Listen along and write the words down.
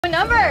What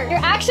number?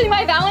 You're actually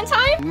my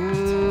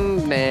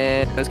Valentine?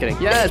 Man. I was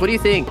kidding. Yes, what do you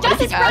think?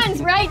 Just as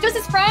friends, right? Just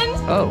as friends?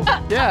 Oh,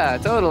 yeah,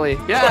 totally.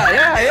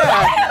 Yeah.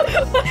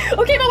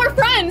 Okay, but we're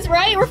friends,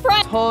 right? We're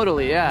friends.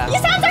 Totally, yeah. You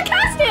sound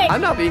sarcastic.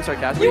 I'm not being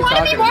sarcastic. You want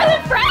to be more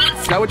than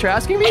friends? Is that what you're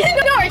asking me? No,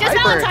 we're just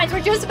Hyper. Valentines.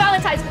 We're just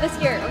Valentines for this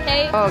year,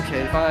 okay?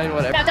 Okay, fine,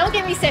 whatever. Now, don't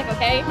get me sick,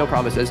 okay? No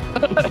promises.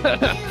 Stop,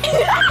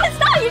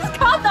 you just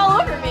coughed all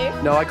over me.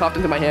 No, I coughed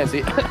into my hand,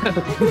 see?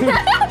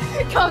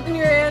 Coughed in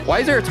your hand. Why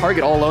is there a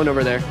target all alone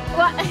over there?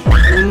 What?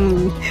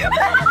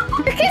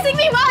 You're kissing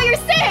me while you're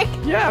sick.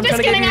 Yeah, I'm just trying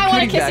to kidding. get you I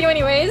want to kitty kiss back. you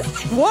anyways.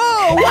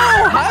 Whoa,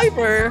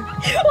 Hyper.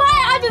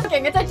 What? I'm just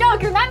kidding. It's a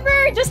joke,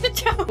 remember? Just a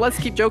joke. Let's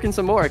keep joking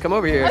some more. Come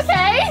over here.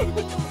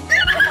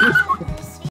 Okay.